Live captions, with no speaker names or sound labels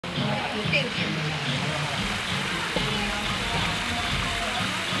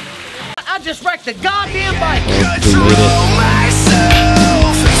I just wrecked the goddamn bike. Control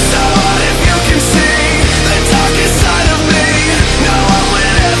myself. So what if you can see the darkest side of me? No one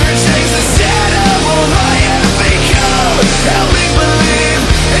will ever change the state of who I have become. Help me believe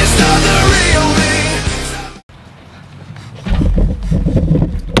it's not the real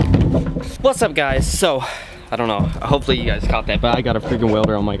me. What's up, guys? So I don't know, hopefully you guys caught that, but I got a freaking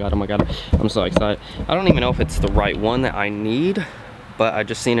welder. Oh my god, I'm so excited. I don't even know if it's the right one that I need, but I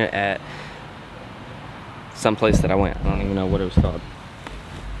just seen it at some place that I went. I don't even know what it was called.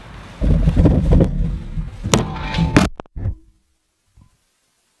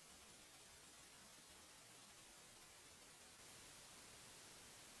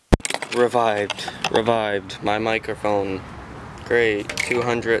 Revived my microphone. Great,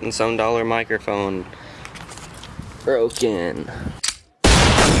 $200 and some microphone. Broken.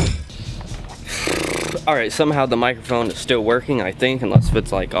 Alright, somehow the microphone is still working, I think, unless if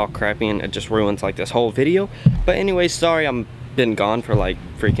it's like all crappy and it just ruins like this whole video. But anyway, sorry I'm been gone for like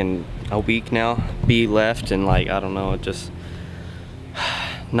freaking a week now. B left and like, I don't know, it just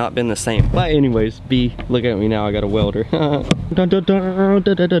not been the same. But anyways, B, look at me now, I got a welder. Dun, dun, dun, dun,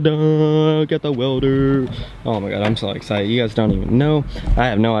 dun, dun, dun, dun, get the welder. Oh my god, I'm so excited. You guys don't even know. I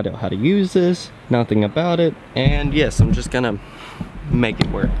have no idea how to use this, nothing about it. And yes, I'm just gonna make it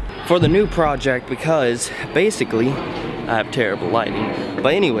work for the new project, because basically I have terrible lighting.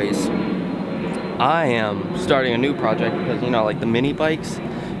 But anyways, I am starting a new project because, you know, like the mini bikes,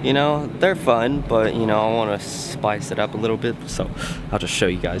 you know, they're fun, but you know, I want to spice it up a little bit, so I'll just show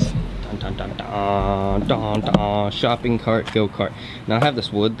you guys. Dun, dun, dun, dun, dun. Shopping cart, go-kart. Now I have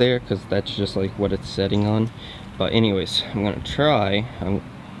this wood there because that's just like what it's setting on. But anyways, I'm gonna try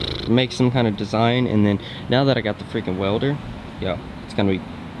make some kind of design, and then now that I got the freaking welder, yo, it's gonna be,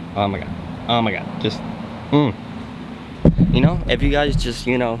 oh my god, just you know, if you guys just,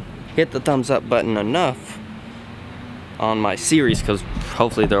 you know, hit the thumbs up button enough on my series, because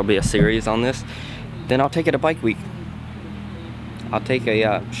hopefully there'll be a series on this, then I'll take it to bike week. I'll take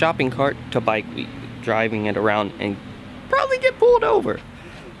a shopping cart to bike week, driving it around and probably get pulled over.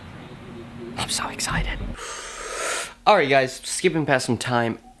 I'm so excited. Alright guys, skipping past some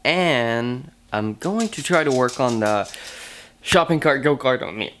time, and I'm going to try to work on the shopping cart go-kart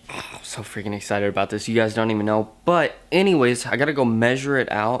on me. Oh, I'm so freaking excited about this. You guys don't even know. But anyways, I gotta go measure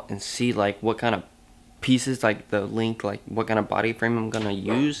it out and see like what kind of pieces, like the link, like what kind of body frame I'm gonna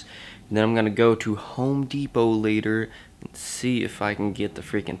use. And then I'm gonna go to Home Depot later and see if I can get the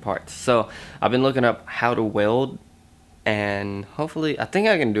freaking parts. So I've been looking up how to weld, and hopefully I think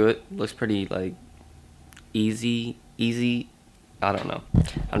I can do it. Looks pretty like easy. I don't know.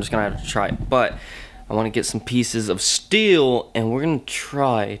 I'm just gonna have to try it. But I want to get some pieces of steel, and we're gonna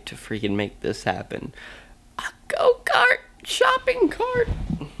try to freaking make this happen. A go-kart shopping cart.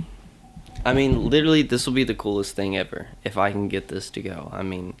 I mean, literally, this will be the coolest thing ever if I can get this to go. I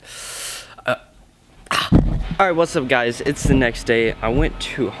mean, alright, what's up guys? It's the next day. I went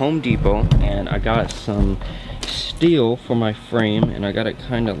to Home Depot and I got some steel for my frame, and I got it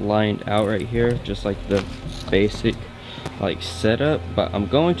kind of lined out right here, just like the basic like setup. But I'm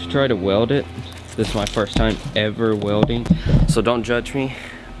going to try to weld it. This is my first time ever welding, so don't judge me.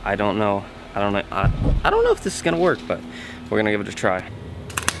 I don't know if this is gonna work, but we're gonna give it a try.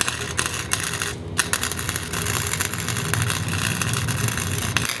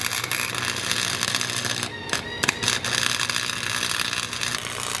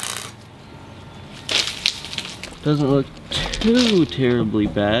 Doesn't look too terribly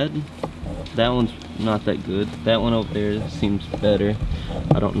bad. That one's not that good. That one over there seems better.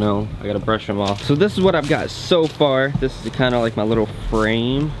 I don't know. I gotta brush them off. So this is what I've got so far. This is kind of like my little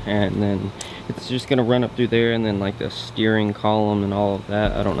frame, and then it's just gonna run up through there, and then like the steering column and all of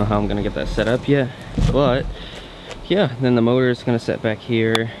that. I don't know how I'm gonna get that set up yet, but yeah. Then the motor is gonna set back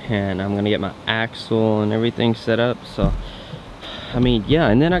here, and I'm gonna get my axle and everything set up. So I mean, yeah.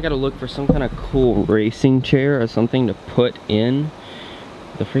 And then I gotta look for some kind of cool racing chair or something to put in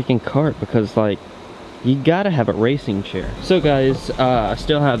the freaking cart, because like you gotta have a racing chair. So guys, I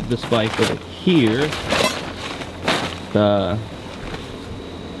still have this bike over here, the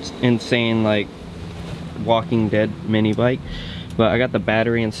insane like Walking Dead mini bike, but I got the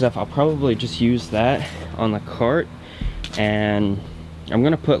battery and stuff. I'll probably just use that on the cart, and I'm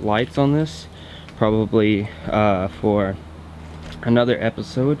gonna put lights on this probably for another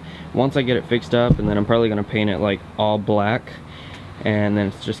episode once I get it fixed up, and then I'm probably gonna paint it like all black, and then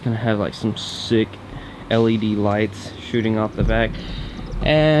it's just gonna have like some sick LED lights shooting off the back.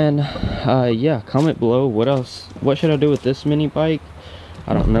 And yeah, comment below what should I do with this mini bike.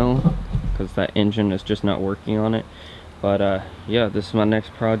 I don't know. because that engine is just not working on it. But yeah, this is my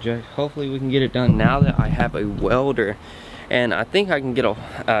next project. Hopefully we can get it done now that I have a welder, and I think I can get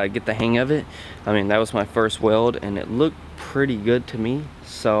the hang of it. I mean, that was my first weld and it looked pretty good to me.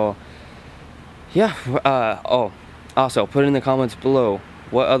 So yeah, oh, also put in the comments below,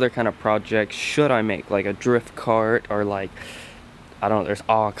 what other kind of projects should I make? Like a drift cart, or like, I don't know, there's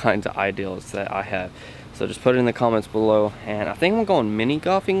all kinds of ideas that I have. So just put it in the comments below, and I think I'm going mini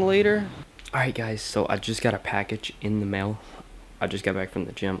golfing later. Alright guys, so I just got a package in the mail. I just got back from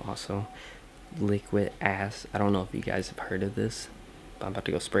the gym also. Liquid ass. I don't know if you guys have heard of this, but I'm about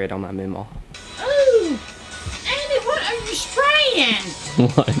to go spray it on my memo. Ooh! Andy, what are you spraying?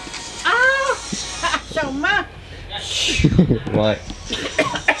 What? Oh! So much! What?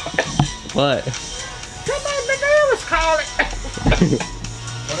 What? Come on, the girl was calling.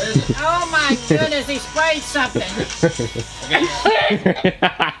 Oh my goodness, he sprayed something.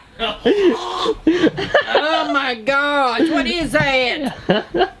 Oh my gosh, what is that?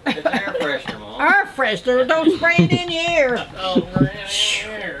 It's air freshener, Mom. Air freshener, don't spray it in your ear. Oh,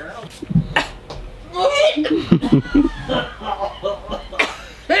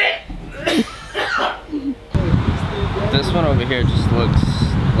 this one over here just looks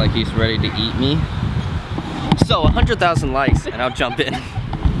like he's ready to eat me. So 100,000 likes and I'll jump in. Do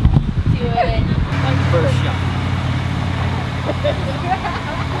it. First shot.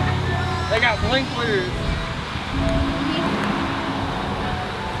 They got blinkers.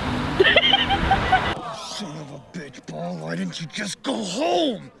 Son of a bitch, Paul, why didn't you just go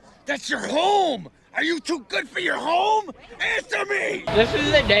home? That's your home! Are you too good for your home? Answer me! This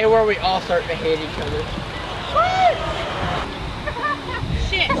is the day where we all start to hate each other.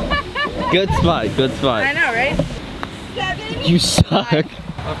 Shit. Good spot, good spot. I know, right? 7. You suck.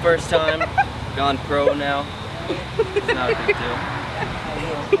 My first time, gone pro now. It's not a big deal.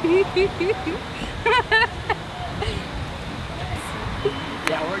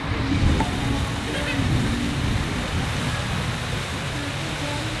 Yeah, we're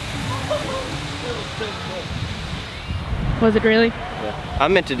Was it really? Yeah. I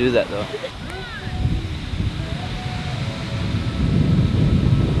meant to do that though.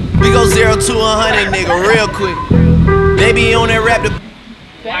 We go 0 to 100, nigga, real quick. They be on that rap.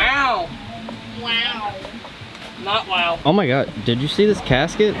 Wow. Wow. Not wow. Oh my god, did you see this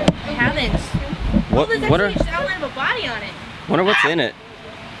casket? I haven't. What are, Just outline of a body on it. wonder what's in it?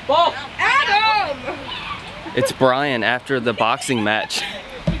 Ball. Adam! It's Brian after the boxing match.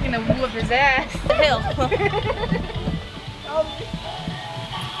 You're gonna whoop his ass. Hill.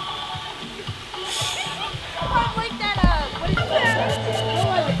 Like that what is that?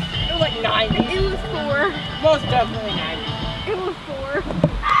 It was like 90. It was 4. Most definitely 90. It was 4.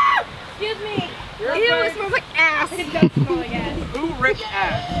 Ah! Excuse me. You're Ew, okay. it smells like ass. It does smell like ass. Who ripped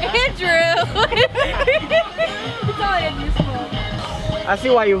ass? Andrew! It's all Andrew's fault. I see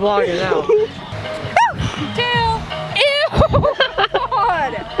why you're vlogging now. 2. Ew!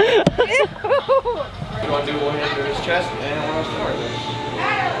 God! Ew! You want to do one hand to his chest and one on his stomach?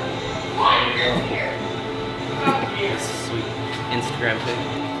 Sweet Instagram pic.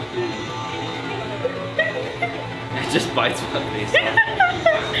 It just bites my face off.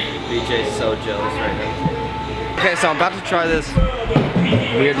 BJ's so jealous right now. Okay, so I'm about to try this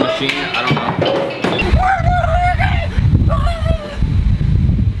weird machine. I don't know.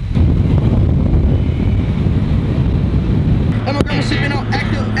 Oh my grandma sipping on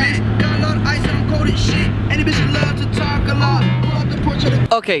active, got a lot of ice and I'm cold as shit. Any bitch love to talk a lot. Pull up the porch of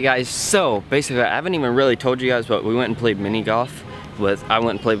the Okay guys, so basically I haven't even really told you guys, but we went and played mini golf I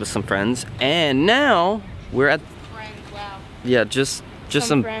went and played with some friends, and now we're at yeah, just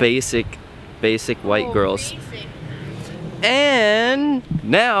some basic white girls. Basic. And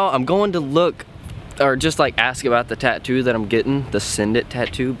now I'm going to look, or just like ask about the tattoo that I'm getting, the Send It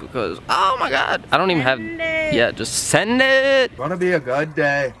tattoo, because oh my god, I don't even have, yeah, just send it. Gonna be a good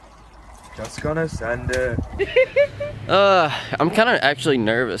day. Just gonna send it. I'm kind of actually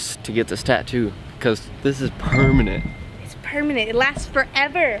nervous to get this tattoo because this is permanent. It's permanent. It lasts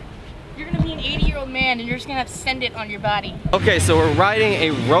forever. You're gonna be an 80-year-old man and you're just gonna have to send it on your body. Okay, so we're riding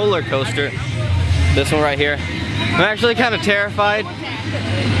a roller coaster. This one right here. I'm actually kind of terrified.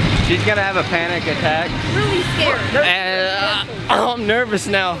 She's gonna have a panic attack. Really scared. And I'm nervous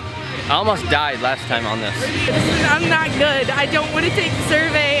now. I almost died last time on this. I'm not good. I don't want to take the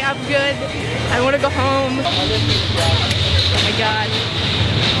survey. I'm good. I want to go home. Oh my god.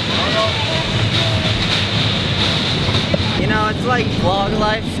 You know, it's like vlog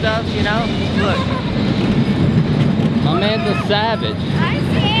life stuff, you know? Look. My man's a savage. I'm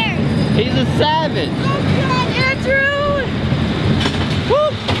scared. He's a savage. Oh god, Andrew! Woo!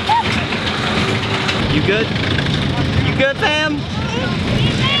 good? You good, fam?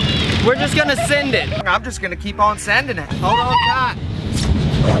 We're just gonna send it. I'm just gonna keep on sending it. Hold on tight.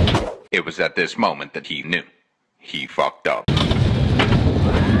 It was at this moment that he knew. He fucked up.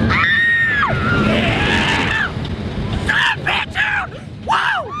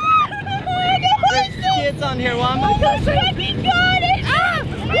 There's kids on here. Why am I pushing? He got it! Ah!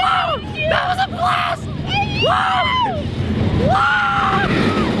 Whoa! That was a blast! Whoa! Whoa!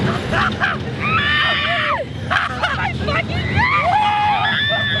 I fucking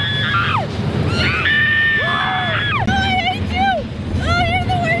Oh, I hate you! Oh, you're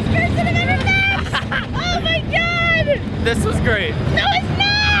the worst person I've ever met! Oh my god! This was great. No, it's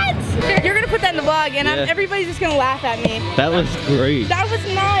not! You're gonna put that in the vlog, and Yeah. everybody's just gonna laugh at me. That was great. That was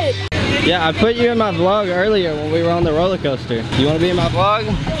nuts! Yeah, I put you in my vlog earlier when we were on the roller coaster. You want to be in my vlog?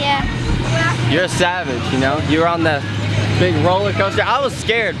 Yeah. You're a savage, you know? You were on the big roller coaster. I was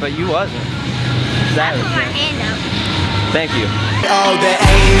scared, but you wasn't. Savage. My hand up. Thank you. Oh, there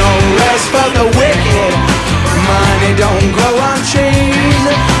ain't no rest for the wicked. Money don't grow on trees.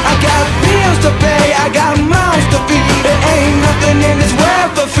 I got bills to pay.